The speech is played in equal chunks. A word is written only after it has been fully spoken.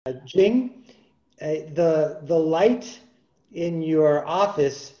Jing, the light in your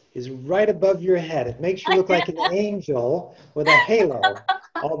office is right above your head. It makes you look like an angel with a halo,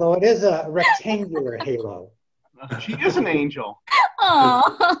 although it is a rectangular halo. She is an angel.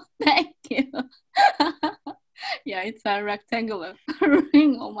 Oh, thank you. Yeah, it's a rectangular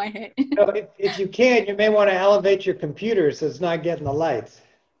ring on my head. So if you can, you may want to elevate your computer so it's not getting the lights.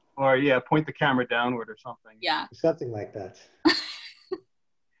 Or yeah, point the camera downward or something. Yeah. Something like that.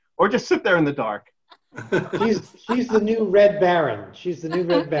 Or just sit there in the dark. She's the new Red Baron. She's the new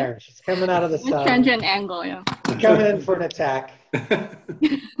Red Baron. She's coming out of the sun. Change an angle, yeah. Coming in for an attack.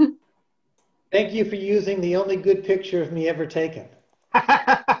 Thank you for using the only good picture of me ever taken.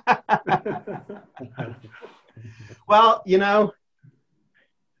 Well, you know,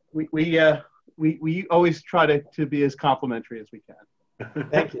 we always try to be as complimentary as we can.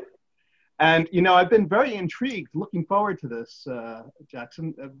 Thank you. And, you know, I've been very intrigued, looking forward to this,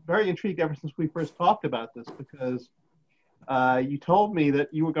 Jackson, very intrigued ever since we first talked about this, because you told me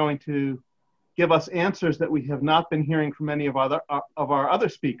that you were going to give us answers that we have not been hearing from any of our other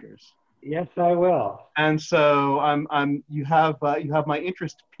speakers. Yes, I will. And so you have my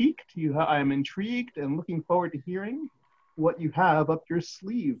interest piqued. I am intrigued and looking forward to hearing what you have up your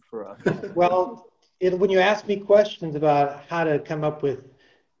sleeve for us. Well, when you ask me questions about how to come up with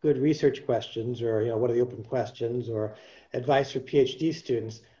good research questions, or what are the open questions, or advice for PhD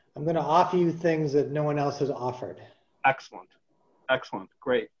students, I'm going to offer you things that no one else has offered. Excellent,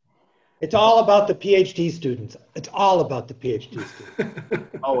 great. It's all about the PhD students. It's all about the PhD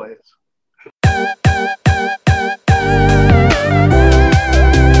students. Always.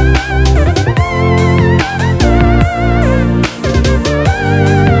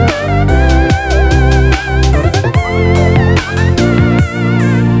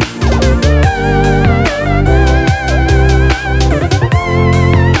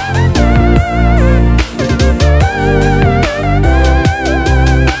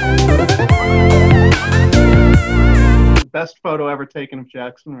 Best photo ever taken of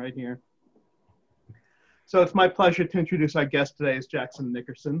Jackson right here. So it's my pleasure to introduce our guest today is Jackson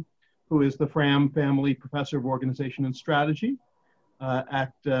Nickerson, who is the Fram Family Professor of Organization and Strategy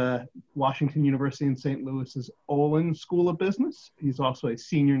at Washington University in St. Louis's Olin School of Business. He's also a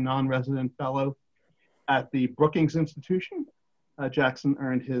senior non-resident fellow at the Brookings Institution. Jackson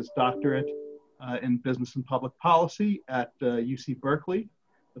earned his doctorate in business and public policy at UC Berkeley,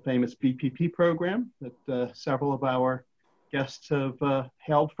 the famous BPP program that several of our guests have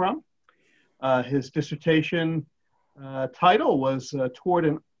hailed from. His dissertation title was Toward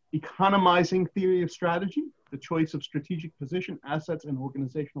an Economizing Theory of Strategy, the Choice of Strategic Position, Assets, and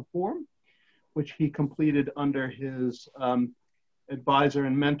Organizational Form, which he completed under his advisor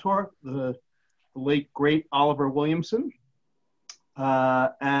and mentor, the late, great Oliver Williamson.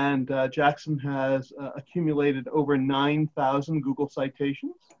 And Jackson has accumulated over 9,000 Google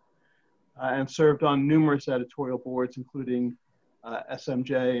citations and served on numerous editorial boards, including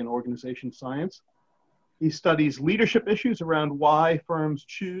SMJ and Organization Science. He studies leadership issues around why firms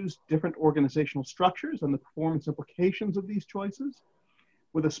choose different organizational structures and the performance implications of these choices,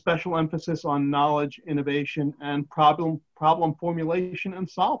 with a special emphasis on knowledge, innovation, and problem formulation and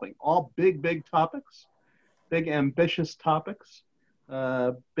solving. All big topics, big ambitious topics,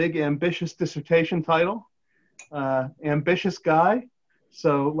 big ambitious dissertation title, ambitious guy.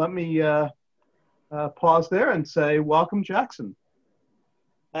 So let me pause there and say, welcome, Jackson.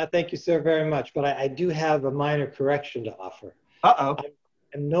 Thank you, sir, very much. But I do have a minor correction to offer. Uh-oh.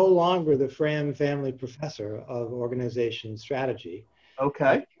 I'm no longer the Fram Family Professor of Organization Strategy.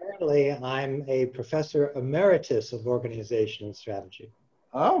 Okay. Currently, I'm a Professor Emeritus of Organization and Strategy.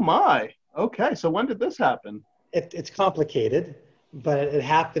 Oh, my. Okay. So when did this happen? It's complicated, but it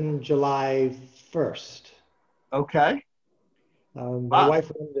happened July 1st. Okay. My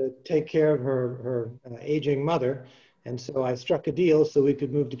wife wanted to take care of her aging mother, and so I struck a deal so we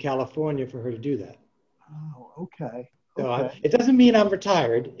could move to California for her to do that. Oh, okay. So it doesn't mean I'm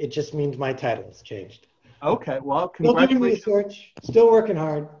retired. It just means my title has changed. Okay. Well, Still doing congratulations. research, still working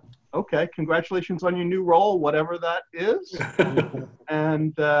hard. Okay. Congratulations on your new role, whatever that is.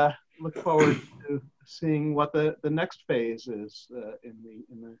 And look forward to seeing what the next phase is in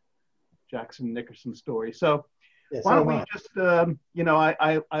the Jackson Nickerson story. So Yes, why don't we just,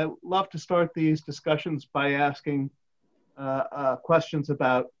 I love to start these discussions by asking questions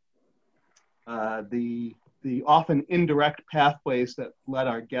about the often indirect pathways that led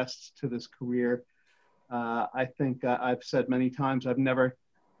our guests to this career. I think I've said many times, I've never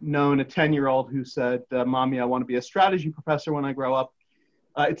known a 10-year-old who said, Mommy, I want to be a strategy professor when I grow up.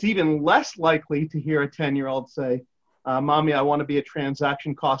 It's even less likely to hear a 10-year-old say, Mommy, I want to be a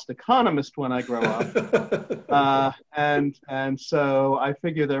transaction cost economist when I grow up. And so I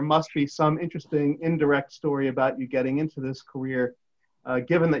figure there must be some interesting indirect story about you getting into this career,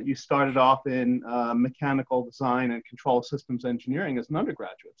 given that you started off in mechanical design and control systems engineering as an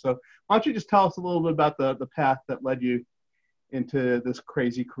undergraduate. So why don't you just tell us a little bit about the path that led you into this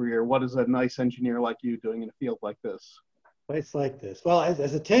crazy career? What is a nice engineer like you doing in a field like this? Place like this. Well,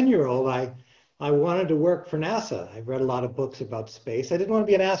 as a 10-year-old, I wanted to work for NASA. I've read a lot of books about space. I didn't want to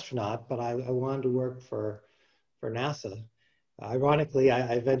be an astronaut, but I wanted to work for NASA. Ironically,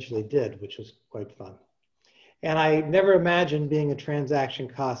 I eventually did, which was quite fun. And I never imagined being a transaction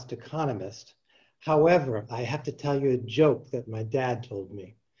cost economist. However, I have to tell you a joke that my dad told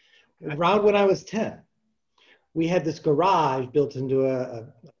me. Around when I was 10, we had this garage built into a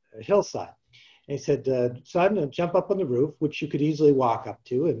hillside. And he said, son, jump up on the roof, which you could easily walk up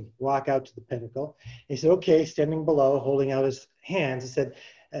to and walk out to the pinnacle. And he said, okay, standing below, holding out his hands, he said,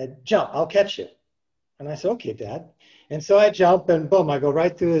 jump, I'll catch you. And I said, okay, Dad. And so I jump and boom, I go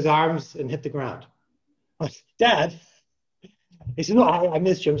right through his arms and hit the ground. I said, Dad. He said, no, I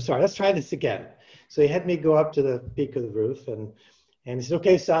missed you, I'm sorry, let's try this again. So he had me go up to the peak of the roof and he said,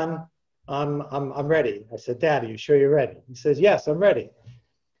 okay, son, I'm ready. I said, Dad, are you sure you're ready? He says, yes, I'm ready.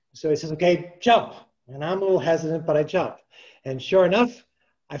 So he says, okay, jump. And I'm a little hesitant, but I jump. And sure enough,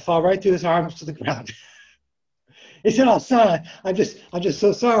 I fall right through his arms to the ground. He said, oh, son, I'm just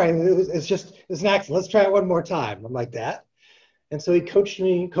so sorry. It's an accident. Let's try it one more time. I'm like that. And so he coached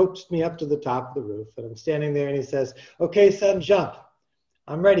me up to the top of the roof. And I'm standing there and he says, okay, son, jump.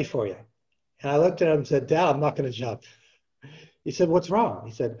 I'm ready for you. And I looked at him and said, Dad, I'm not going to jump. He said, what's wrong?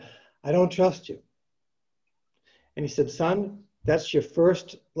 He said, I don't trust you. And he said, son, that's your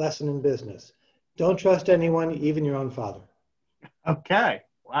first lesson in business. Don't trust anyone, even your own father. Okay.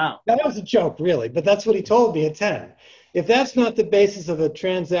 Wow. That was a joke, really, but that's what he told me at 10. If that's not the basis of a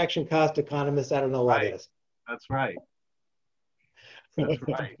transaction cost economist, I don't know what is. That's right. That's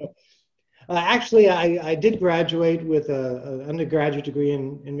right. Actually, I did graduate with an undergraduate degree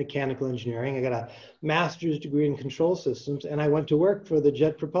in mechanical engineering. I got a master's degree in control systems, and I went to work for the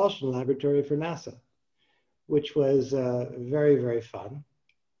Jet Propulsion Laboratory for NASA, which was very, very fun.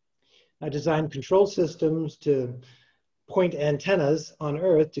 I designed control systems to point antennas on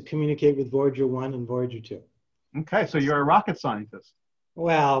Earth to communicate with Voyager 1 and Voyager 2. Okay, so you're a rocket scientist.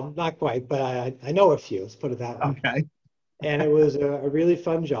 Well, not quite, but I know a few, let's put it that way. Okay. And it was a really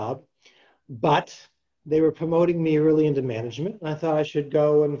fun job, but they were promoting me early into management, and I thought I should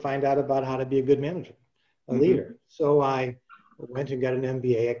go and find out about how to be a good manager, a leader. So I went and got an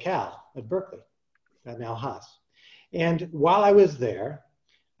MBA at Cal, at Berkeley, at now Haas. And while I was there,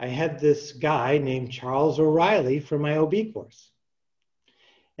 I had this guy named Charles O'Reilly from my OB course.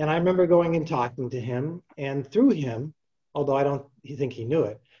 And I remember going and talking to him, and through him, although I don't think he knew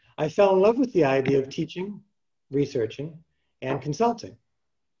it, I fell in love with the idea of teaching, researching, and consulting.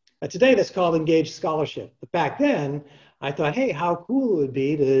 Today that's called engaged scholarship. But back then, I thought, hey, how cool it would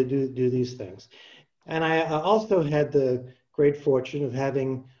be to do these things. And I also had the great fortune of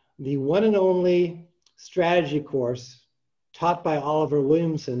having the one and only strategy course taught by Oliver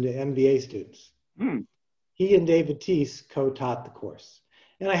Williamson to MBA students. He and David Teese co-taught the course.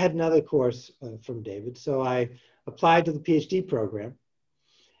 And I had another course from David, so I applied to the PhD program.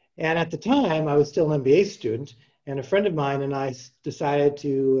 And at the time, I was still an MBA student, and a friend of mine and I decided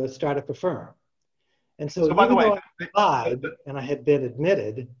to start up a firm. And so by the way, though I applied and I had been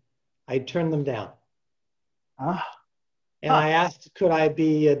admitted, I turned them down. And I asked, could I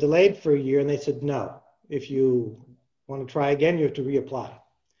be delayed for a year? And they said, no. If you want to try again, you have to reapply.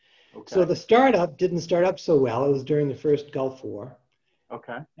 Okay. So the startup didn't start up so well. It was during the first Gulf War.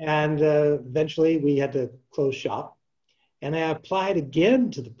 Okay. And eventually we had to close shop. And I applied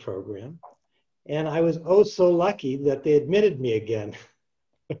again to the program. And I was oh so lucky that they admitted me again.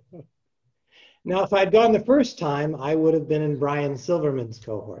 Now, if I'd gone the first time, I would have been in Brian Silverman's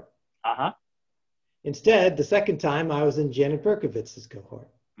cohort. Instead, the second time, I was in Janet Berkovitz's cohort.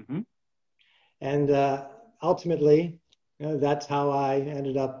 And ultimately, that's how I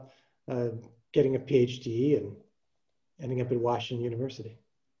ended up getting a PhD and ending up at Washington University.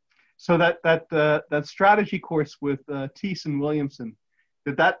 So that strategy course with Teese and Williamson,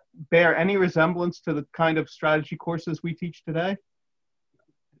 did that bear any resemblance to the kind of strategy courses we teach today?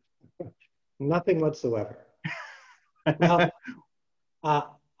 Nothing whatsoever. Well,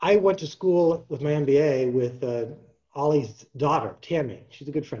 I went to school with my MBA with Ollie's daughter, Tammy. She's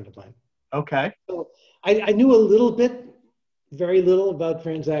a good friend of mine. Okay. So I knew a little bit, very little about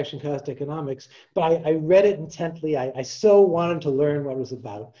transaction cost economics, but I read it intently. I so wanted to learn what it was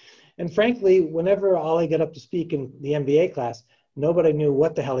about. And frankly, whenever Ollie got up to speak in the MBA class, nobody knew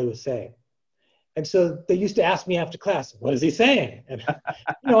what the hell he was saying. And so they used to ask me after class, what is he saying? And,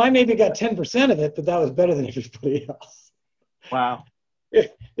 I maybe got 10% of it, but that was better than everybody else. Wow.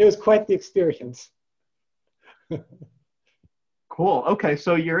 It was quite the experience. Cool. Okay,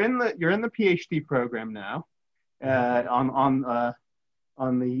 so you're in the PhD program now, on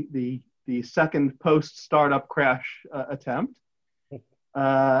the second post startup crash attempt,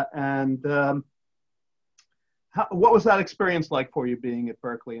 and what was that experience like for you being at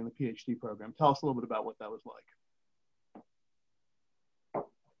Berkeley in the PhD program? Tell us a little bit about what that was like.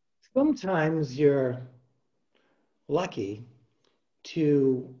 Sometimes you're lucky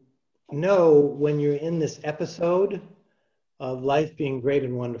to know when you're in this episode of life being great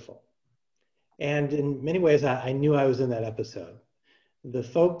and wonderful. And in many ways, I knew I was in that episode. The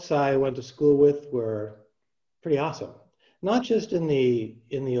folks I went to school with were pretty awesome, not just in the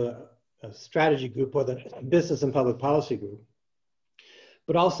strategy group or the business and public policy group,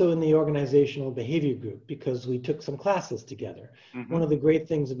 but also in the organizational behavior group, because we took some classes together. Mm-hmm. One of the great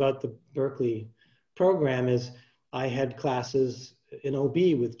things about the Berkeley program is I had classes in OB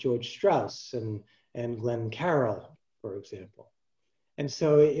with George Strauss and Glenn Carroll, for example. And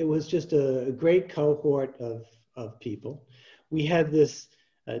so it was just a great cohort of people. We had this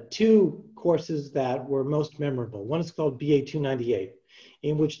two courses that were most memorable. One is called BA 298,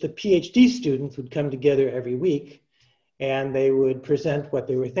 in which the PhD students would come together every week and they would present what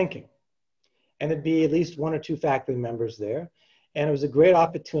they were thinking. And it'd be at least one or two faculty members there. And it was a great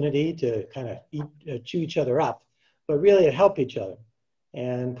opportunity to kind of chew each other up, but really to help each other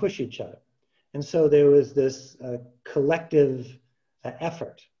and push each other. And so there was this collective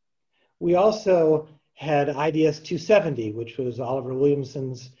effort. We also had IDS 270, which was Oliver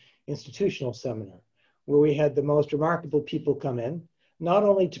Williamson's institutional seminar, where we had the most remarkable people come in, not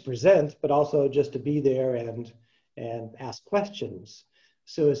only to present, but also just to be there and ask questions.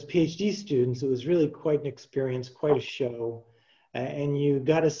 So as PhD students, it was really quite an experience, quite a show. And you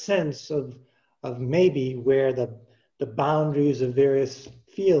got a sense of maybe where the boundaries of various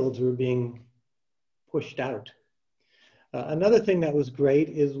fields were being pushed out. Another thing that was great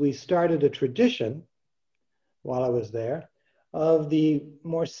is we started a tradition while I was there of the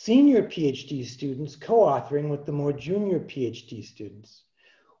more senior PhD students co-authoring with the more junior PhD students,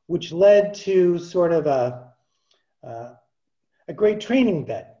 which led to sort of a great training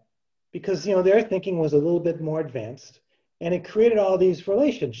bed, because their thinking was a little bit more advanced, and it created all these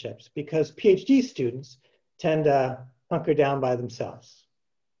relationships because PhD students tend to hunker down by themselves.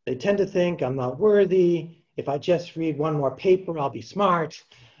 They tend to think, I'm not worthy. If I just read one more paper, I'll be smart.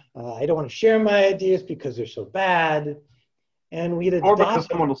 I don't want to share my ideas because they're so bad. And we had or because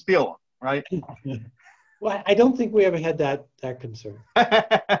someone will steal them, right? Well, I don't think we ever had that concern.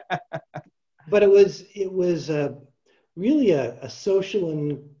 But it was really a social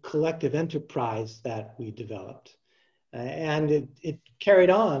and collective enterprise that we developed. And it carried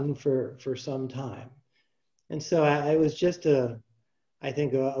on for some time. And so it was just I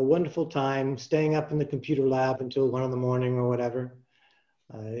think a wonderful time, staying up in the computer lab until 1 in the morning or whatever.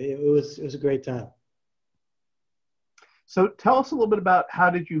 It was a great time. So tell us a little bit about how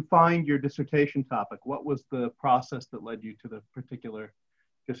did you find your dissertation topic? What was the process that led you to the particular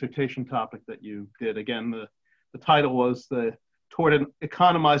dissertation topic that you did? Again, the title was Toward an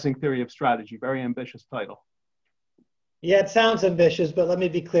Economizing Theory of Strategy. Very ambitious title. Yeah, it sounds ambitious, but let me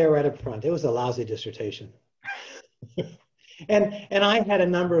be clear right up front. It was a lousy dissertation. And I had a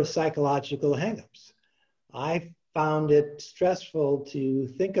number of psychological hangups. I found it stressful to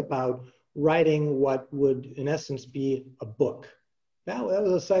think about writing what would, in essence, be a book. That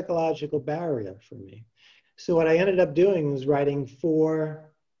was a psychological barrier for me. So what I ended up doing was writing 4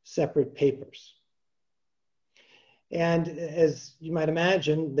 separate papers. And as you might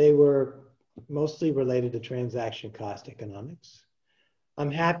imagine, they were mostly related to transaction cost economics.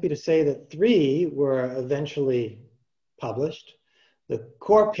 I'm happy to say that 3 were eventually published. The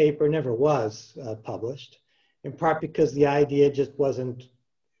core paper never was published, in part because the idea just wasn't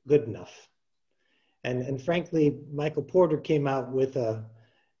good enough. And frankly, Michael Porter came out with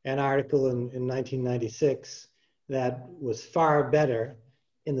an article in 1996 that was far better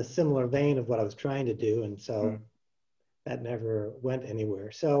in the similar vein of what I was trying to do. And so that never went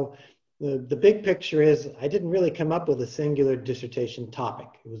anywhere. So the big picture is I didn't really come up with a singular dissertation topic.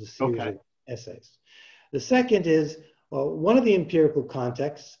 It was a series of essays. The second is, well, one of the empirical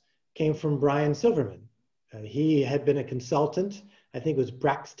contexts came from Brian Silverman. He had been a consultant, I think it was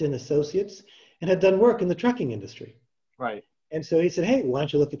Braxton Associates, and had done work in the trucking industry. Right. And so he said, hey, why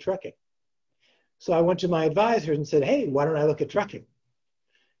don't you look at trucking? So I went to my advisors and said, hey, why don't I look at trucking?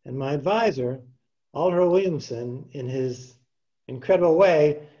 And my advisor, Oliver Williamson, in his incredible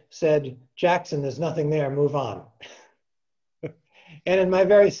way, said, Jackson, there's nothing there, move on. And in my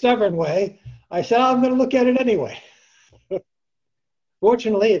very stubborn way, I said, I'm going to look at it anyway.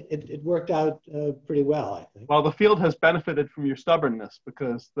 Fortunately, it worked out pretty well, I think. Well, the field has benefited from your stubbornness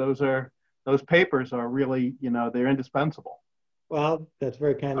because those papers are really, they're indispensable. Well, that's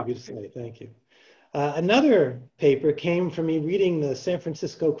very kind of you to say. Thank you. Another paper came from me reading the San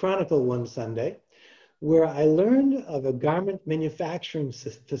Francisco Chronicle one Sunday, where I learned of a garment manufacturing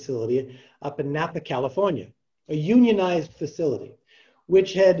facility up in Napa, California, a unionized facility,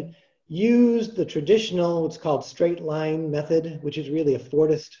 which had used the traditional, what's called straight line method, which is really a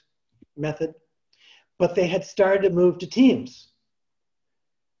Fordist method, but they had started to move to teams.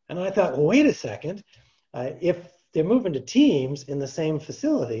 And I thought, well, wait a second, if they're moving to teams in the same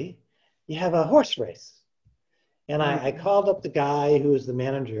facility, you have a horse race. And I called up the guy who was the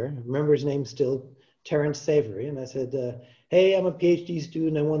manager, I remember his name still, Terrence Savory, and I said, hey, I'm a PhD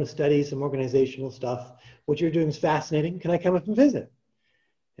student, I want to study some organizational stuff. What you're doing is fascinating, can I come up and visit?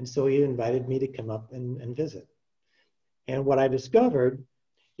 And so he invited me to come up and visit. And what I discovered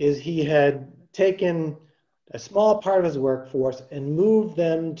is he had taken a small part of his workforce and moved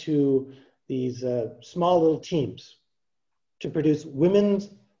them to these small little teams to produce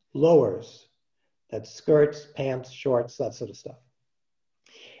women's lowers, that's skirts, pants, shorts, that sort of stuff.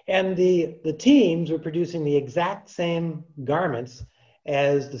 And the teams were producing the exact same garments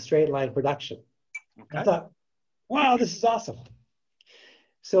as the straight line production. Okay. I thought, wow, this is awesome.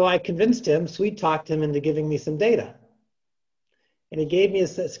 So I convinced him, sweet talked him into giving me some data. And he gave me an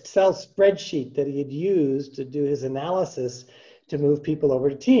Excel spreadsheet that he had used to do his analysis to move people over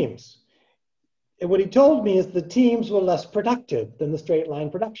to teams. And what he told me is the teams were less productive than the straight line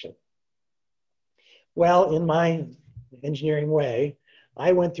production. Well, in my engineering way,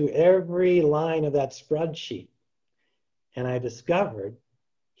 I went through every line of that spreadsheet and I discovered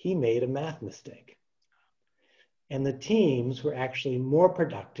he made a math mistake. And the teams were actually more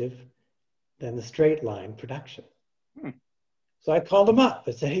productive than the straight line production. So I called him up.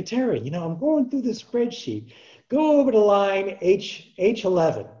 I said, hey, Terry, I'm going through this spreadsheet. Go over to line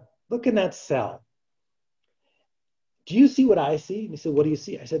H11. Look in that cell. Do you see what I see? And he said, what do you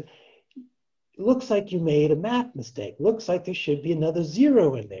see? I said, it looks like you made a math mistake. Looks like there should be another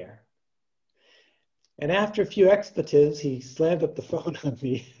 0 in there. And after a few expletives, he slammed up the phone on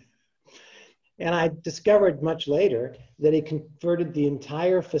me. And I discovered much later that he converted the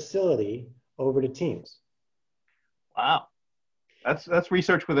entire facility over to teams. Wow. That's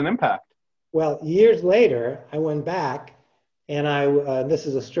research with an impact. Well, years later, I went back and this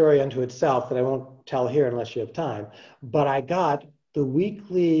is a story unto itself that I won't tell here unless you have time, but I got the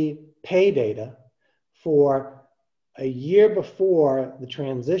weekly pay data for a year before the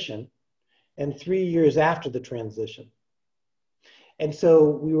transition and 3 years after the transition. And so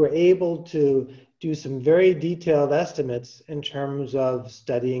we were able to do some very detailed estimates in terms of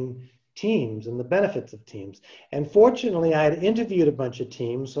studying teams and the benefits of teams. And fortunately, I had interviewed a bunch of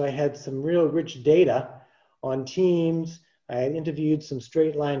teams, so I had some real rich data on teams. I had interviewed some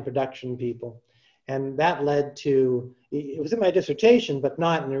straight line production people. And that led to, it was in my dissertation, but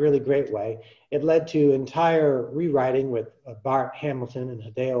not in a really great way. It led to entire rewriting with Bart Hamilton and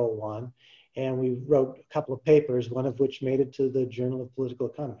Hideo Owan. And we wrote a couple of papers, one of which made it to the Journal of Political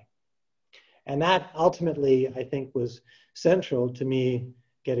Economy. And that ultimately, I think, was central to me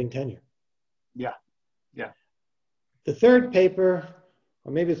getting tenure. Yeah, yeah. The third paper,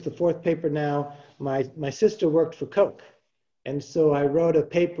 or maybe it's the fourth paper now, my sister worked for Coke. And so I wrote a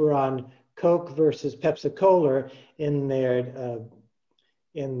paper on Coke versus Pepsi-Cola in their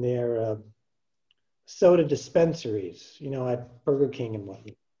soda dispensaries, at Burger King and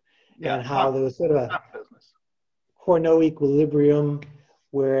whatnot. Yeah, and how there was sort of a Cournot equilibrium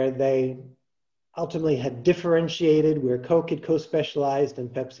where they ultimately had differentiated, where Coke had co-specialized and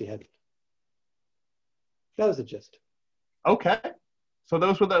Pepsi had. That was the gist. Okay. So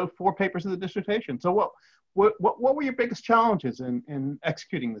those were the 4 papers of the dissertation. So what were your biggest challenges in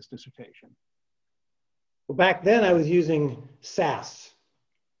executing this dissertation? Well, back then I was using SAS.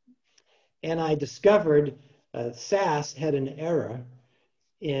 And I discovered SAS had an error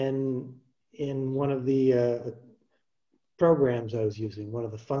in one of the programs I was using, one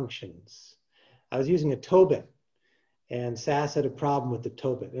of the functions. I was using a Tobit, and SAS had a problem with the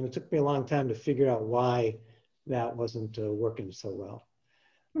Tobit. And it took me a long time to figure out why that wasn't working so well.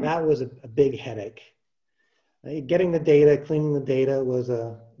 That was a big headache. Getting the data, cleaning the data was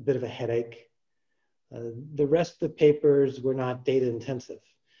a bit of a headache. The rest of the papers were not data intensive.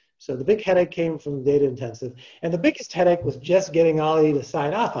 So the big headache came from data intensive. And the biggest headache was just getting Ollie to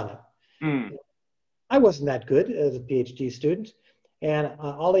sign off on it. Mm. I wasn't that good as a PhD student, and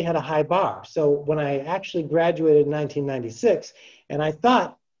Ollie had a high bar. So when I actually graduated in 1996, and I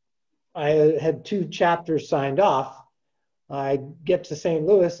thought I had 2 chapters signed off, I get to St.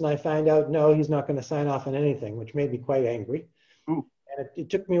 Louis and I find out, no, he's not going to sign off on anything, which made me quite angry. Ooh. And it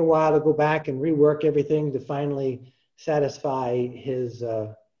took me a while to go back and rework everything to finally satisfy his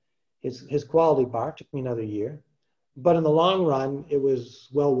quality bar. It took me another year. But in the long run, it was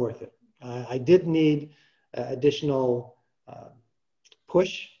well worth it. I did need additional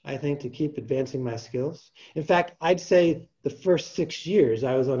push, I think, to keep advancing my skills. In fact, I'd say the first 6 years,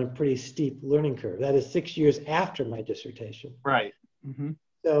 I was on a pretty steep learning curve. That is 6 years after my dissertation. Right. Mm-hmm.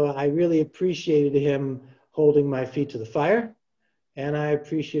 So I really appreciated him holding my feet to the fire, and I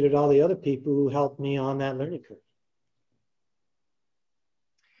appreciated all the other people who helped me on that learning curve.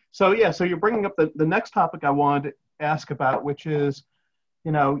 So yeah, so you're bringing up the next topic I wanted to ask about, which is,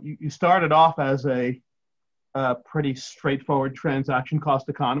 you started off as a pretty straightforward transaction cost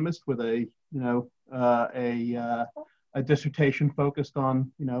economist with a dissertation focused on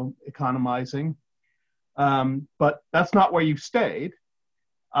economizing, but that's not where you've stayed.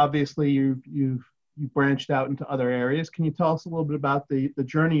 Obviously, you've branched out into other areas. Can you tell us a little bit about the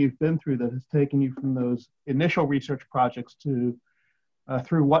journey you've been through that has taken you from those initial research projects to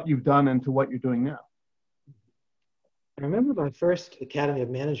through what you've done and to what you're doing now? I remember my first Academy of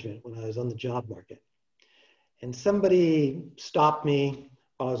Management when I was on the job market. And somebody stopped me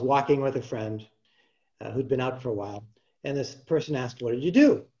while I was walking with a friend who'd been out for a while. And this person asked, "What did you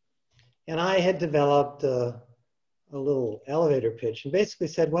do?" And I had developed a little elevator pitch and basically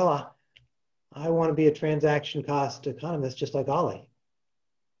said, well, I want to be a transaction cost economist just like Ollie.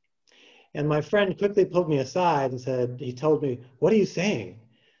 And my friend quickly pulled me aside and said, he told me, "What are you saying?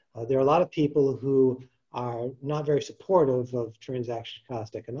 There are a lot of people who are not very supportive of transaction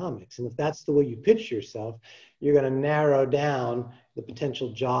cost economics. And if that's the way you pitch yourself, you're going to narrow down the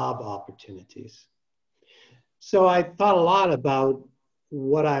potential job opportunities." So I thought a lot about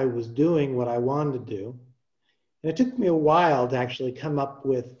what I was doing, what I wanted to do. And it took me a while to actually come up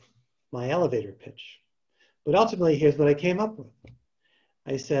with my elevator pitch. But ultimately, here's what I came up with.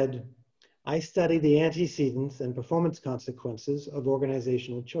 I said, I study the antecedents and performance consequences of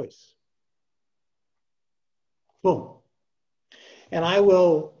organizational choice. Boom. And I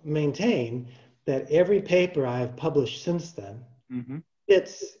will maintain that every paper I've published since then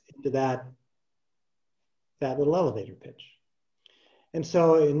fits into that little elevator pitch. And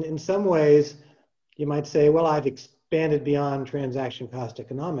so in some ways, you might say, well, I've expanded beyond transaction cost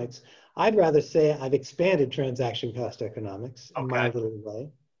economics. I'd rather say I've expanded transaction cost economics in my little way.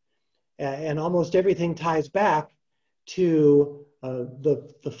 And almost everything ties back to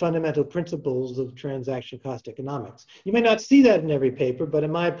the fundamental principles of transaction cost economics. You may not see that in every paper, but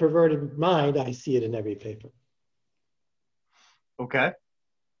in my perverted mind, I see it in every paper. Okay.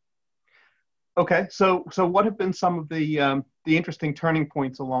 Okay. So what have been some of the interesting turning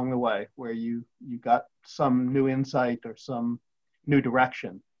points along the way where you got some new insight or some new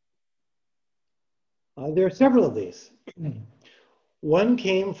direction? There are several of these. One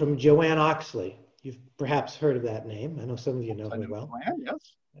came from Joanne Oxley. You've perhaps heard of that name. I know some of you know her well. Joanne,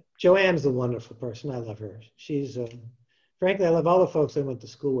 yes. Joanne's a wonderful person. I love her. She's, frankly, I love all the folks I went to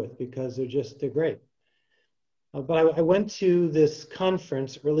school with because they're great. But I went to this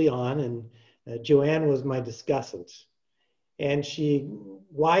conference early on, and Joanne was my discussant. And she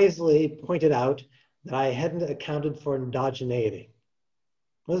wisely pointed out that I hadn't accounted for endogeneity. It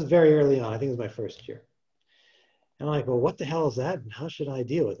was very early on. I think it was my first year. And I'm like, well, what the hell is that? And how should I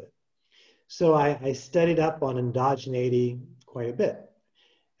deal with it? So I studied up on endogeneity quite a bit.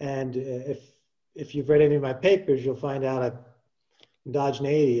 And if you've read any of my papers, you'll find out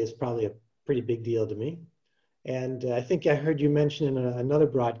endogeneity is probably a pretty big deal to me. And I think I heard you mention in another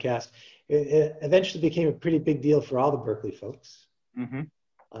broadcast, it eventually became a pretty big deal for all the Berkeley folks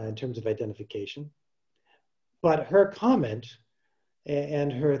in terms of identification. But her comment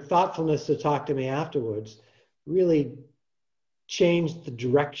and her thoughtfulness to talk to me afterwards really changed the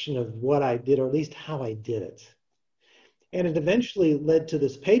direction of what I did, or at least how I did it. And it eventually led to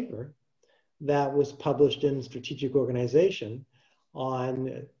this paper that was published in Strategic Organization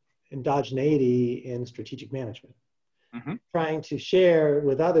on endogeneity in strategic management, trying to share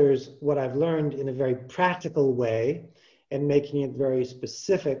with others what I've learned in a very practical way and making it very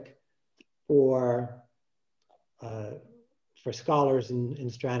specific for scholars in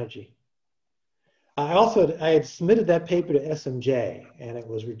strategy. I had submitted that paper to SMJ, and it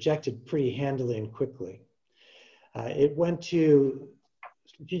was rejected pretty handily and quickly. It went to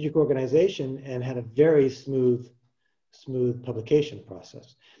strategic organization and had a very smooth publication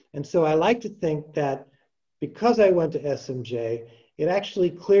process. And so I like to think that because I went to SMJ, it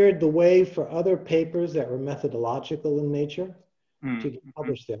actually cleared the way for other papers that were methodological in nature to get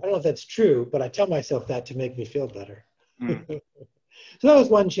published there. I don't know if that's true, but I tell myself that to make me feel better. So that was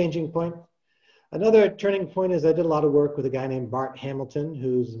one changing point. Another turning point is I did a lot of work with a guy named Bart Hamilton,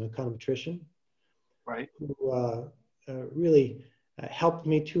 who's an econometrician, Right. who really helped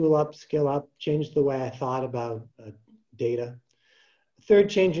me tool up, scale up, changed the way I thought about data. Third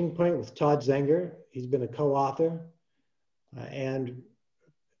changing point was Todd Zenger. He's been a co-author and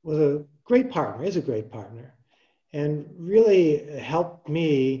was a great partner, is a great partner, and really helped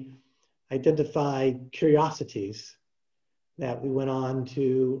me identify curiosities that we went on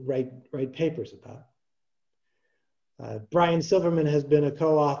to write papers about. Brian Silverman has been a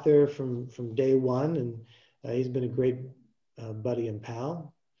co-author from day one, and he's been a great buddy and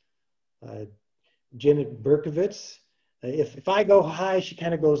pal. Janet Berkowitz, if I go high, she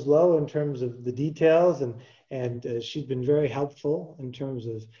kind of goes low in terms of the details, and she's been very helpful in terms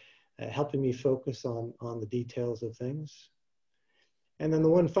of helping me focus on the details of things. And then the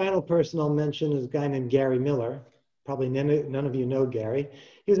one final person I'll mention is a guy named Gary Miller. Probably none of you know Gary.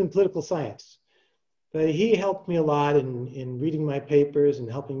 He was in political science, but he helped me a lot in reading my papers and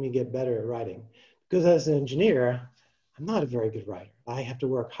helping me get better at writing. Because as an engineer, I'm not a very good writer. I have to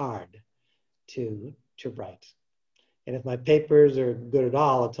work hard to write. And if my papers are good at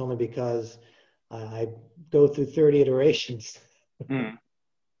all, it's only because I go through 30 iterations in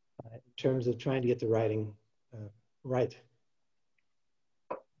terms of trying to get the writing right.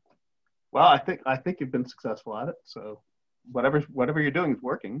 Well, I think you've been successful at it. So whatever you're doing is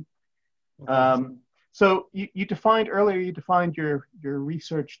working. So you defined earlier, your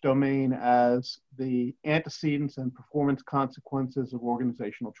research domain as the antecedents and performance consequences of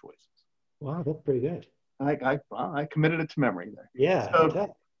organizational choices. Wow, that's pretty good. I committed it to memory there. Yeah.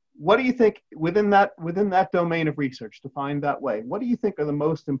 So what do you think within that domain of research, defined that way, what do you think are the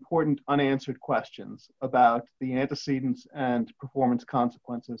most important unanswered questions about the antecedents and performance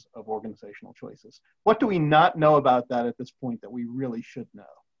consequences of organizational choices? What do we not know about that at this point that we really should know?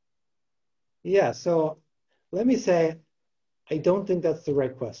 Yeah, so let me say, I don't think that's the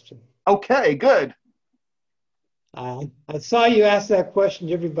right question. Okay, good. I saw you ask that question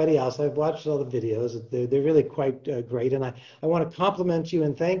to everybody else. I've watched all the videos. They're really quite great. And I want to compliment you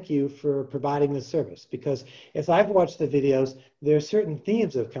and thank you for providing this service, because as I've watched the videos, there are certain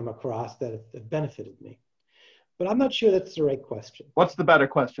themes that have come across that have benefited me. But I'm not sure that's the right question. What's the better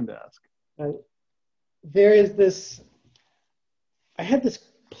question to ask? There is this, I had this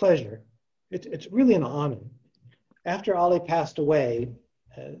pleasure. It's really an honor. After Ollie passed away,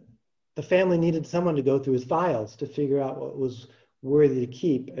 the family needed someone to go through his files to figure out what was worthy to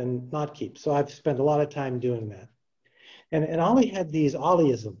keep and not keep. So I've spent a lot of time doing that. And Ollie had these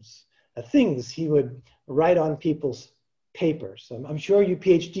Ollieisms, things he would write on people's papers. I'm sure you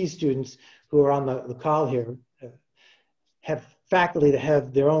PhD students who are on the call here have faculty that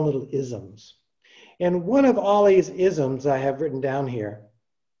have their own little isms. And one of Ollie's isms I have written down here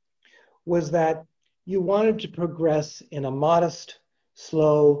was that you wanted to progress in a modest,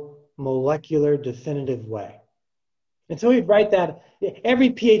 slow, molecular, definitive way. And so he'd write that.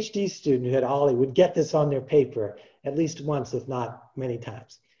 Every PhD student who had Ollie would get this on their paper at least once, if not many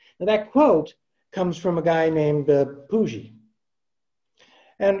times. Now that quote comes from a guy named Pugy,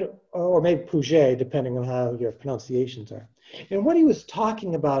 or maybe Puget, depending on how your pronunciations are. And what he was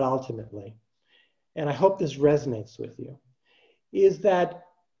talking about ultimately, and I hope this resonates with you, is that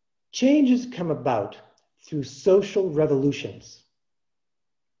changes come about through social revolutions.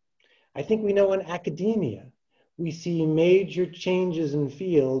 I think we know in academia, we see major changes in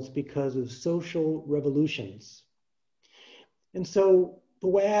fields because of social revolutions. And so the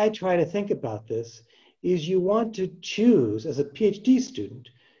way I try to think about this is you want to choose, as a PhD student,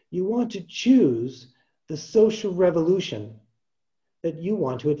 you want to choose the social revolution that you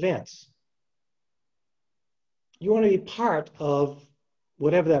want to advance. You want to be part of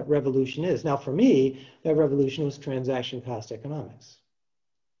whatever that revolution is. Now, for me, that revolution was transaction cost economics.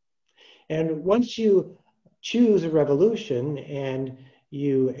 And once you choose a revolution and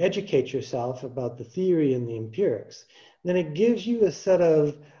you educate yourself about the theory and the empirics, then it gives you a set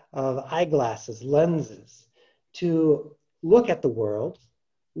of eyeglasses, lenses, to look at the world,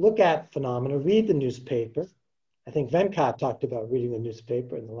 look at phenomena, read the newspaper. I think Venkat talked about reading the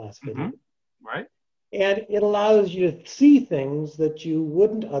newspaper in the last video. Right. And it allows you to see things that you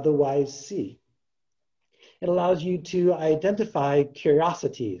wouldn't otherwise see. It allows you to identify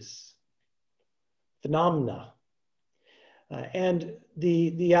curiosities, phenomena. And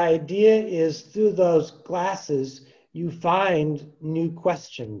the idea is through those glasses, you find new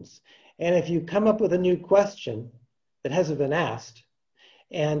questions. And if you come up with a new question that hasn't been asked,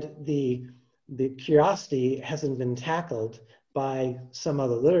 and the curiosity hasn't been tackled by some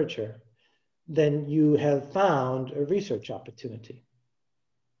other literature, then you have found a research opportunity.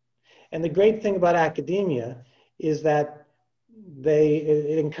 And the great thing about academia is that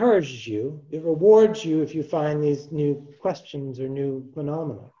it encourages you, it rewards you if you find these new questions or new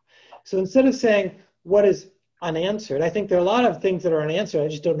phenomena. So instead of saying what is unanswered, I think there are a lot of things that are unanswered, I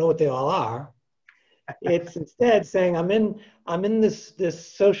just don't know what they all are. It's instead saying I'm in this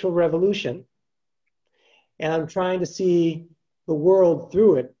social revolution, and I'm trying to see the world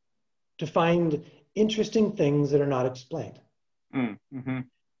through it to find interesting things that are not explained. Mm-hmm.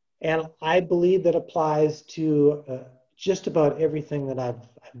 And I believe that applies to just about everything that I've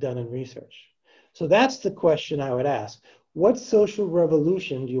done in research. So that's the question I would ask. What social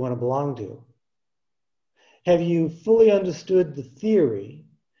revolution do you want to belong to? Have you fully understood the theory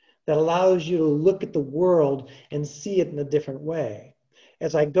that allows you to look at the world and see it in a different way?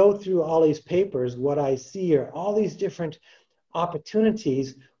 As I go through all these papers, what I see are all these different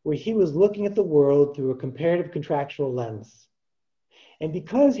opportunities where he was looking at the world through a comparative contractual lens. And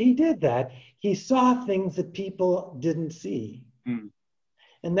because he did that, he saw things that people didn't see. Mm.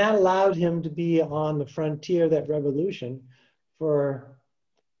 And that allowed him to be on the frontier of that revolution for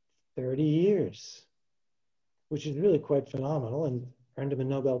 30 years, which is really quite phenomenal and earned him a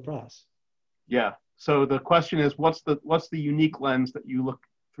Nobel Prize. Yeah. So the question is, what's the unique lens that you look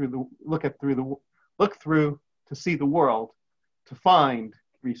through to see the world, to find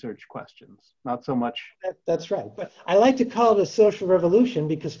research questions, not so much. That's right. But I like to call it a social revolution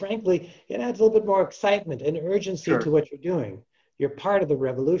because, frankly, it adds a little bit more excitement and urgency to what you're doing. You're part of the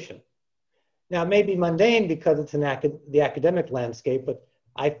revolution. Now, it may be mundane because it's the academic landscape, but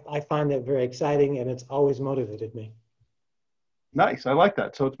I find that very exciting, and it's always motivated me. Nice. I like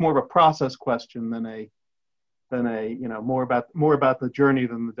that. So it's more of a process question than a more about the journey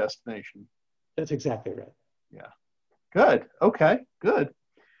than the destination. That's exactly right. Yeah. Good. Okay. Good.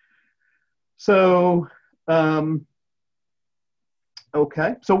 So,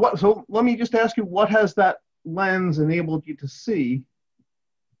 okay. So let me just ask you, what has that lens enabled you to see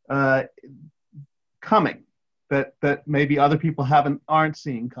coming that maybe other people aren't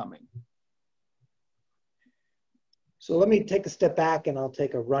seeing coming? So let me take a step back, and I'll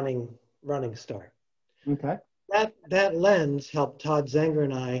take a running start. Okay. That lens helped Todd Zenger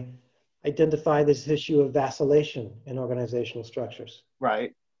and I identify this issue of vacillation in organizational structures.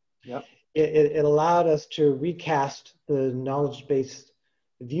 Right. Yep. It allowed us to recast the knowledge-based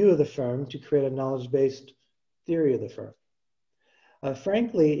view of the firm to create a knowledge-based theory of the firm.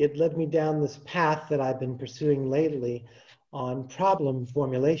 Frankly, it led me down this path that I've been pursuing lately on problem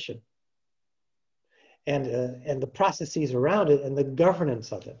formulation and the processes around it and the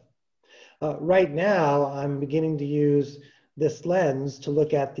governance of it. Right now, I'm beginning to use this lens to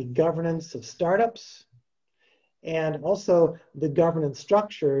look at the governance of startups and also the governance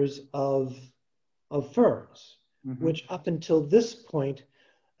structures of firms, Mm-hmm. which up until this point,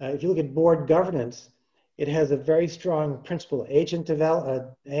 if you look at board governance, it has a very strong principal agent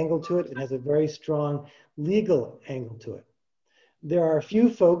angle to it. It has a very strong legal angle to it. There are a few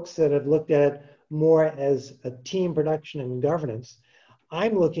folks that have looked at it more as a team production and governance.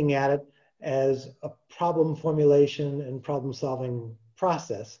 I'm looking at it as a problem formulation and problem solving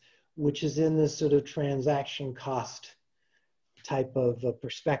process, which is in this sort of transaction cost type of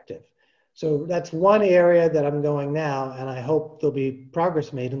perspective. So that's one area that I'm going now, and I hope there'll be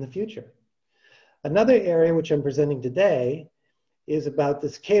progress made in the future. Another area which I'm presenting today is about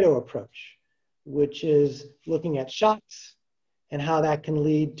this Cato approach, which is looking at shocks and how that can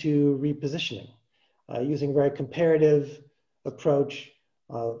lead to repositioning, using a very comparative approach,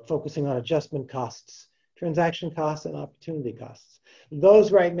 focusing on adjustment costs, transaction costs, and opportunity costs.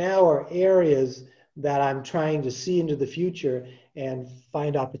 Those right now are areas that I'm trying to see into the future and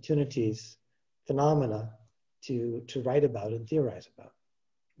find opportunities, phenomena to write about and theorize about.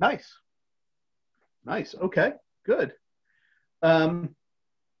 Nice. Nice. Okay, good.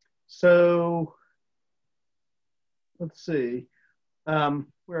 So let's see.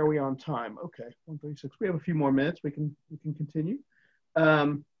 Where are we on time? Okay, 1:36. We have a few more minutes. We can continue.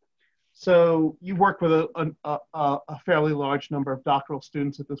 So you've worked with a fairly large number of doctoral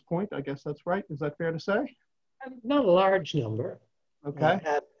students at this point. I guess that's right. Is that fair to say? Not a large number. Okay.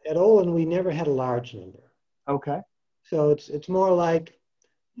 At Olin, we never had a large number. Okay. So it's more like,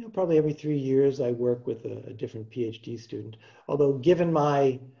 probably every 3 years I work with a different PhD student. Although given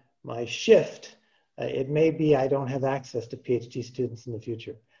my shift, It may be I don't have access to PhD students in the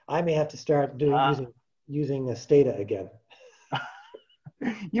future. I may have to start using a Stata again.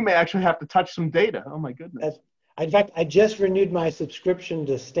 You may actually have to touch some data. Oh my goodness. In fact, I just renewed my subscription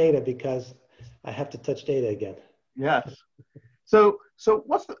to Stata because I have to touch data again. Yes. So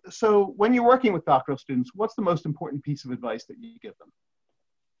when you're working with doctoral students, what's the most important piece of advice that you give them?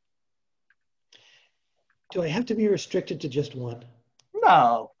 Do I have to be restricted to just one?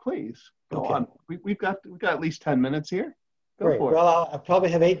 No, please go Okay. on. We've got at least 10 minutes here. Go Great. for it. Well, I'll probably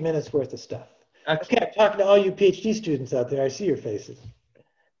have 8 minutes worth of stuff. Excellent. Okay, I'm talking to all you PhD students out there. I see your faces.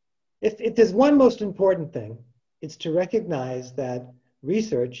 If there's one most important thing, it's to recognize that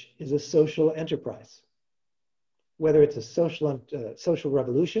research is a social enterprise, whether it's a social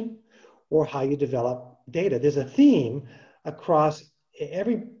revolution or how you develop data. There's a theme across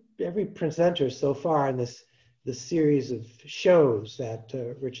every presenter so far in this series of shows that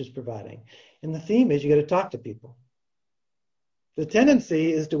Rich is providing. And the theme is you got to talk to people. The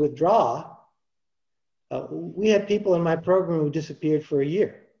tendency is to withdraw. We had people in my program who disappeared for a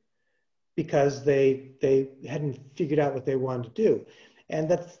year because they hadn't figured out what they wanted to do. And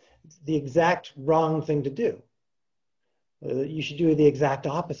that's the exact wrong thing to do. You should do the exact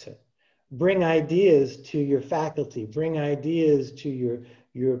opposite. Bring ideas to your faculty, bring ideas to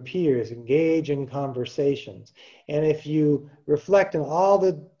your peers, engage in conversations. And if you reflect on all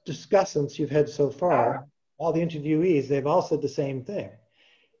the discussants you've had so far, all the interviewees, they've all said the same thing.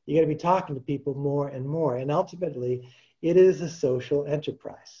 You got to be talking to people more and more. And ultimately, it is a social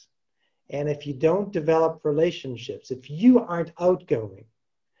enterprise. And if you don't develop relationships, if you aren't outgoing,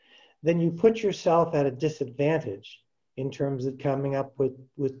 then you put yourself at a disadvantage in terms of coming up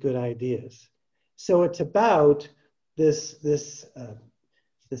with good ideas. So it's about this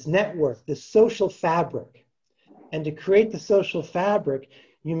network, this social fabric. And to create the social fabric,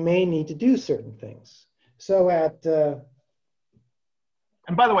 you may need to do certain things. So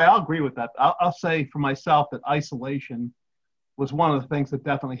and by the way, I'll agree with that. I'll say for myself that isolation was one of the things that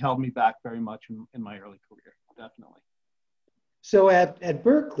definitely held me back very much in my early career, definitely. So at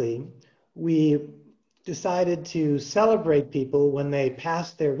Berkeley, we decided to celebrate people when they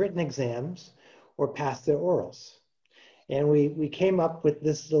passed their written exams or passed their orals. And we came up with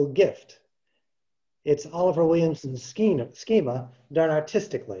this little gift. It's Oliver Williamson's schema done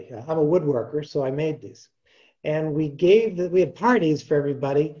artistically. I'm a woodworker, so I made these. And we had parties for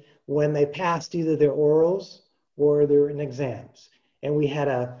everybody when they passed either their orals or their written exams. And we had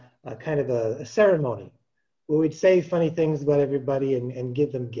a kind of a ceremony where we'd say funny things about everybody and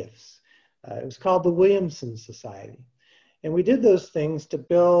give them gifts. It was called the Williamson Society. And we did those things to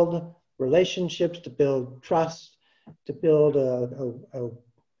build relationships, to build trust, to build the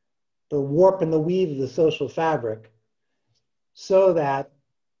warp and the weave of the social fabric so that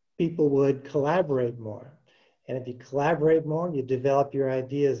people would collaborate more. And if you collaborate more, you develop your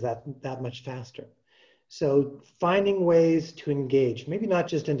ideas that much faster. So finding ways to engage, maybe not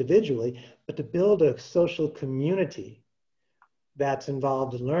just individually, but to build a social community that's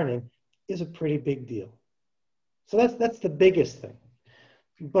involved in learning is a pretty big deal. So that's the biggest thing.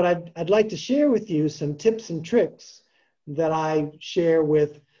 But I'd like to share with you some tips and tricks that I share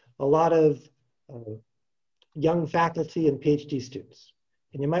with a lot of young faculty and PhD students.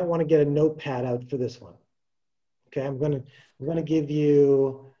 And you might want to get a notepad out for this one. Okay, I'm going to give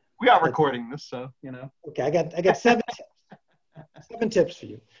you. We are recording this, so you know. Okay, I got 7 tips. 7 tips for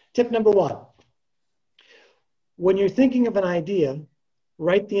you. Tip number 1: when you're thinking of an idea,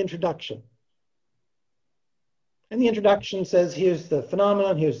 write the introduction. And the introduction says, here's the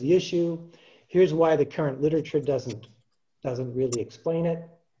phenomenon, here's the issue, here's why the current literature doesn't really explain it.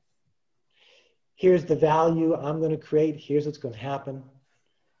 Here's the value I'm going to create, here's what's going to happen,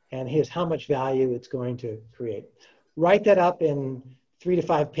 and here's how much value it's going to create. Write that up in 3 to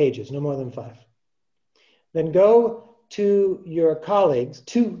 5 pages, no more than 5. Then go to your colleagues,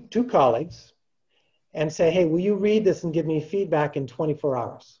 two colleagues, and say, hey, will you read this and give me feedback in 24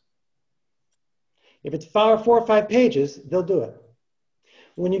 hours? If it's 4 or 5 pages, they'll do it.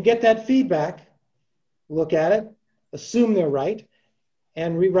 When you get that feedback, look at it, assume they're right,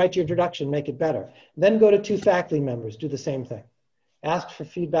 and rewrite your introduction, make it better. Then go to 2 faculty members, do the same thing. Ask for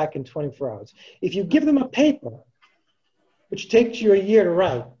feedback in 24 hours. If you give them a paper, which takes you a year to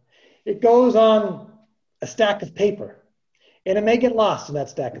write, it goes on a stack of paper, and it may get lost in that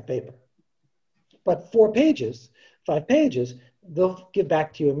stack of paper. But 4 pages, 5 pages, they'll give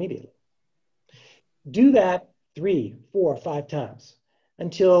back to you immediately. Do that 3, 4, 5 times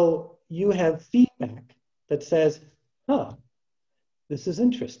until you have feedback that says, huh, this is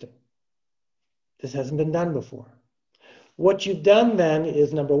interesting. This hasn't been done before. What you've done then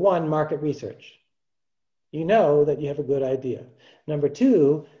is, number 1, market research. You know that you have a good idea. Number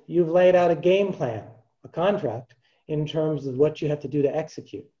two, you've laid out a game plan, a contract, in terms of what you have to do to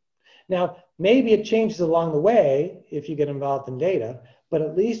execute. Now, maybe it changes along the way if you get involved in data, but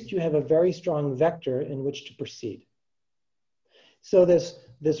at least you have a very strong vector in which to proceed. So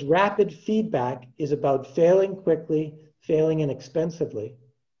this rapid feedback is about failing quickly, failing inexpensively,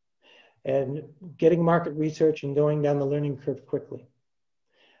 and getting market research and going down the learning curve quickly.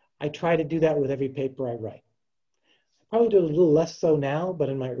 I try to do that with every paper I write. I probably do it a little less so now, but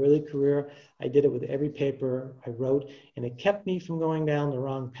in my early career, I did it with every paper I wrote, and it kept me from going down the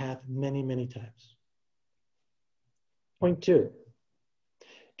wrong path many, many times. Point two,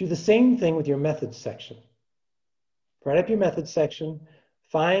 do the same thing with your methods section. Write up your methods section,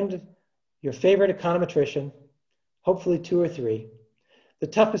 find your favorite econometrician, hopefully 2 or 3, the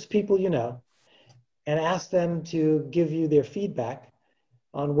toughest people you know, and ask them to give you their feedback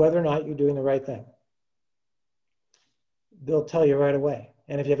on whether or not you're doing the right thing. They'll tell you right away.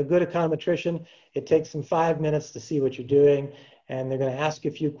 And if you have a good econometrician, it takes them 5 minutes to see what you're doing, and they're going to ask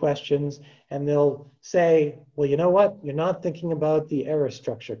you a few questions, and they'll say, well, you know what? You're not thinking about the error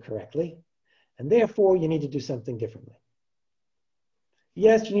structure correctly, and therefore you need to do something differently.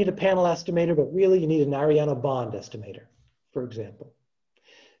 Yes, you need a panel estimator, but really you need an Ariano bond estimator, for example.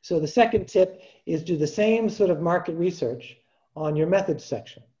 So the second tip is do the same sort of market research on your methods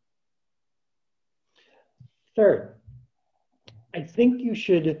section. Third, I think you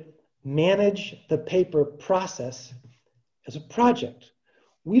should manage the paper process as a project.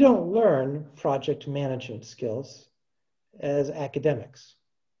 We don't learn project management skills as academics,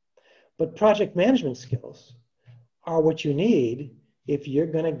 but project management skills are what you need if you're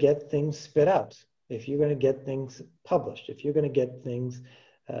going to get things spit out, if you're going to get things published, if you're going to get things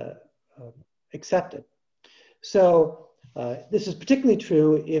accepted. So this is particularly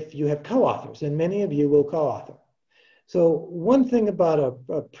true if you have co-authors, and many of you will co-author. So one thing about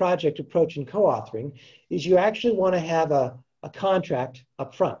a project approach in co-authoring is you actually want to have a contract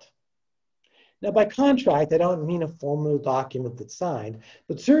up front. Now, by contract, I don't mean a formal document that's signed,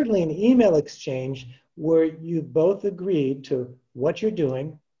 but certainly an email exchange where you both agreed to what you're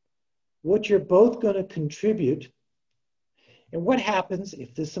doing, what you're both going to contribute, and what happens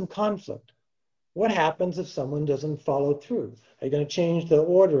if there's some conflict. What happens if someone doesn't follow through? Are you going to change the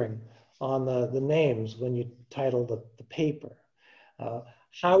ordering on the names when you title the paper?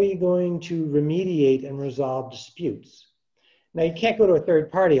 How are you going to remediate and resolve disputes? Now, you can't go to a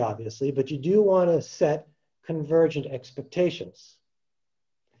third party, obviously, but you do want to set convergent expectations.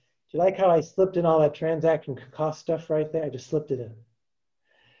 Do you like how I slipped in all that transaction cost stuff right there? I just slipped it in.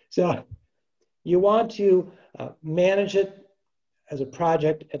 So you want to manage it as a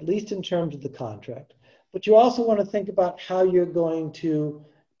project, at least in terms of the contract. But you also want to think about how you're going to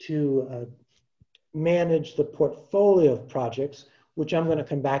manage the portfolio of projects, which I'm going to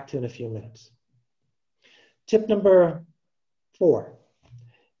come back to in a few minutes. Tip number 4,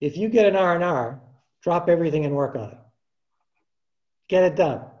 if you get an R&R, drop everything and work on it. Get it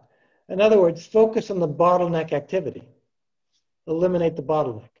done. In other words, focus on the bottleneck activity. Eliminate the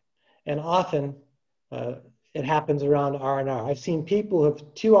bottleneck. And often, it happens around R&R. I've seen people who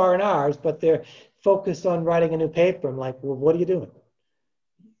have 2 R&Rs, but they're focused on writing a new paper. I'm like, well, what are you doing?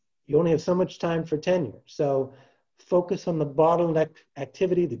 You only have so much time for tenure. So focus on the bottleneck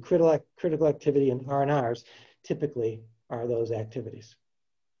activity, the critical activity, and R&Rs typically are those activities.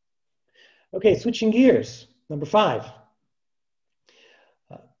 Okay, switching gears. Number 5.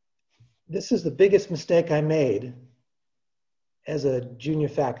 This is the biggest mistake I made as a junior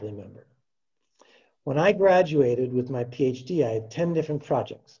faculty member. When I graduated with my PhD, I had 10 different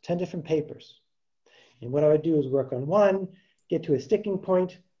projects, 10 different papers. And what I would do is work on one, get to a sticking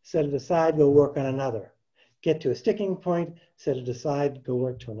point, set it aside, go work on another. Get to a sticking point, set it aside, go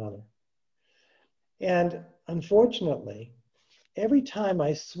work to another. And unfortunately, every time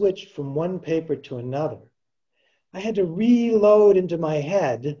I switched from one paper to another, I had to reload into my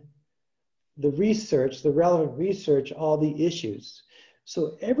head the research, the relevant research, all the issues.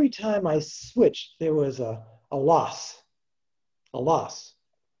 So every time I switched, there was a loss.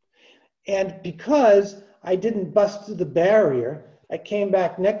 And because I didn't bust through the barrier, I came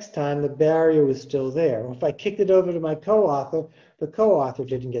back next time, the barrier was still there. If I kicked it over to my co-author, the co-author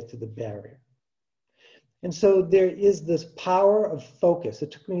didn't get to the barrier. And so there is this power of focus.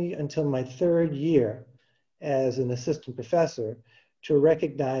 It took me until my 3rd year as an assistant professor to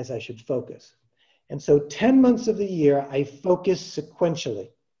recognize I should focus. And so 10 months of the year, I focus sequentially.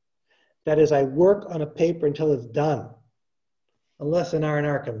 That is, I work on a paper until it's done, unless an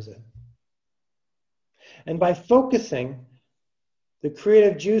R&R comes in. And by focusing, the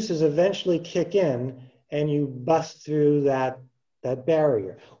creative juices eventually kick in, and you bust through that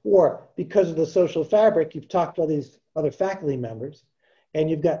barrier. Or because of the social fabric, you've talked to all these other faculty members and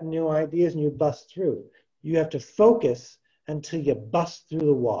you've got new ideas and you bust through. You have to focus until you bust through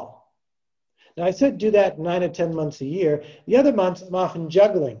the wall. Now, I said do that 9 or 10 months a year. The other months, I'm often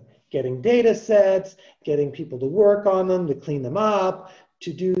juggling, getting data sets, getting people to work on them, to clean them up,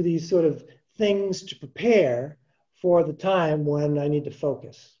 to do these sort of things to prepare for the time when I need to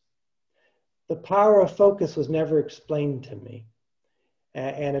focus. The power of focus was never explained to me.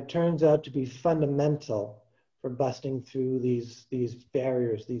 And it turns out to be fundamental for busting through these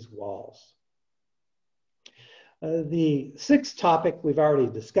barriers, these walls. The sixth topic we've already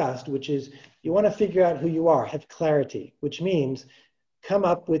discussed, which is you want to figure out who you are, have clarity, which means come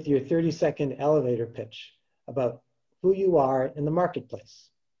up with your 30-second elevator pitch about who you are in the marketplace.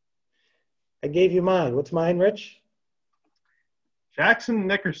 I gave you mine. What's mine, Rich? Jackson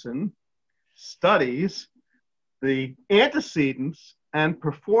Nickerson studies the antecedents and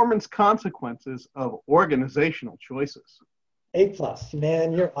performance consequences of organizational choices. A+.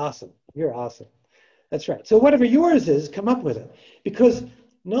 Man, you're awesome. You're awesome. That's right. So whatever yours is, come up with it. Because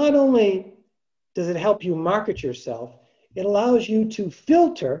not only does it help you market yourself, it allows you to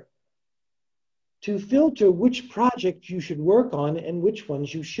filter which project you should work on and which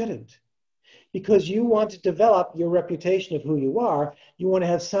ones you shouldn't. Because you want to develop your reputation of who you are, you want to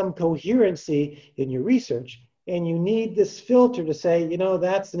have some coherency in your research, and you need this filter to say, you know,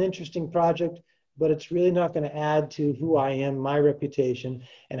 that's an interesting project, but it's really not going to add to who I am, my reputation,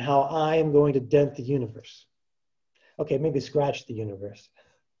 and how I am going to dent the universe. Okay, maybe scratch the universe.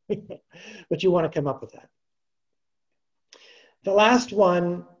 But you want to come up with that. The last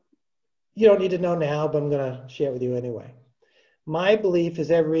one, you don't need to know now, but I'm going to share it with you anyway. My belief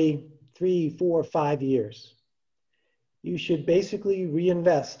is every 3, 4, 5 years, you should basically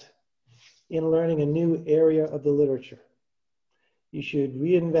reinvest in learning a new area of the literature. You should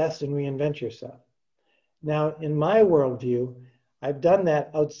reinvest and reinvent yourself. Now, in my worldview, I've done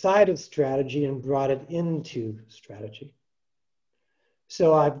that outside of strategy and brought it into strategy.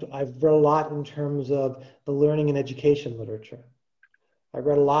 So I've read a lot in terms of the learning and education literature. I've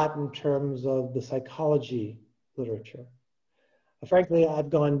read a lot in terms of the psychology literature. Frankly, I've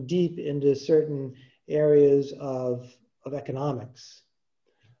gone deep into certain areas of economics.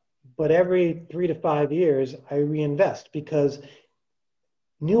 But every 3 to 5 years, I reinvest because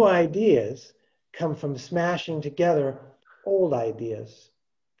new ideas come from smashing together old ideas.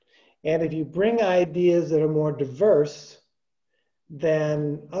 And if you bring ideas that are more diverse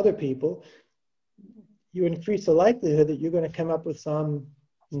than other people, you increase the likelihood that you're going to come up with some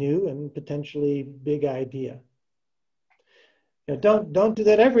new and potentially big idea. You know, don't do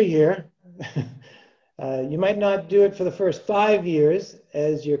that every year. You might not do it for the first 5 years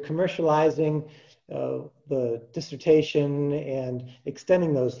as you're commercializing the dissertation and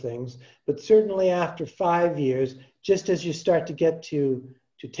extending those things, but certainly after 5 years, just as you start to get to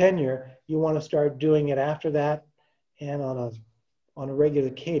tenure, you want to start doing it after that and on a regular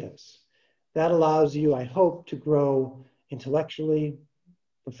cadence. That allows you, I hope, to grow intellectually,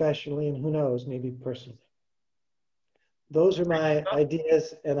 professionally, and who knows, maybe personally. Those are my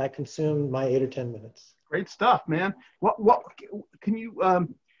ideas, and I consumed my 8 or 10 minutes. Great stuff, man. What can you?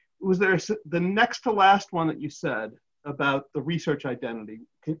 Was there the next to last one that you said about the research identity?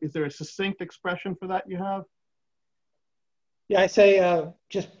 Is there a succinct expression for that you have? Yeah, I say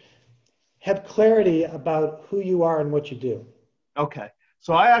just have clarity about who you are and what you do. Okay,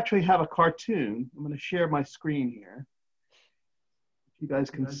 so I actually have a cartoon. I'm going to share my screen here. If you guys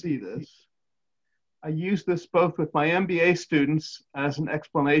can see this. I use this both with my MBA students as an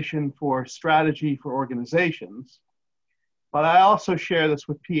explanation for strategy for organizations, but I also share this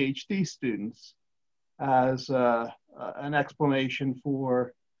with PhD students as an explanation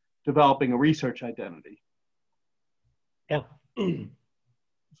for developing a research identity. Yeah. Is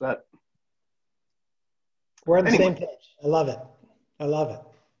that? We're on the same page. I love it. I love it.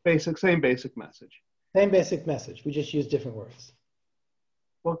 Same basic message. Same basic message. We just use different words.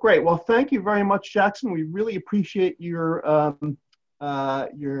 Well, great. Well, thank you very much, Jackson. We really appreciate your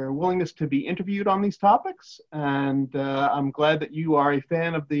willingness to be interviewed on these topics, and I'm glad that you are a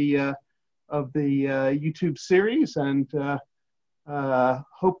fan of the YouTube series, and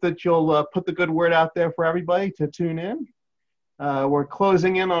hope that you'll put the good word out there for everybody to tune in. We're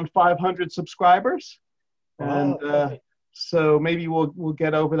closing in on 500 subscribers, and so maybe we'll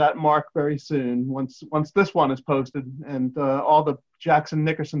get over that mark very soon once this one is posted, and all the Jackson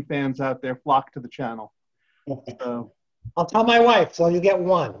Nickerson fans out there flock to the channel. So I'll tell my wife, so you get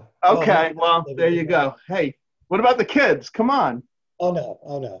one. Okay, well, there you go. Hey, what about the kids? Come on. Oh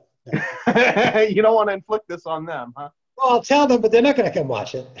no. You don't want to inflict this on them, huh? Well, I'll tell them, but they're not going to come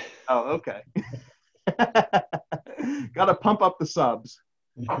watch it. Oh, okay. Got to pump up the subs.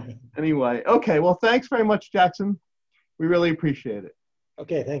 Anyway, okay. Well, thanks very much, Jackson. We really appreciate it.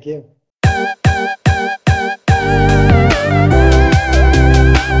 Okay, thank you.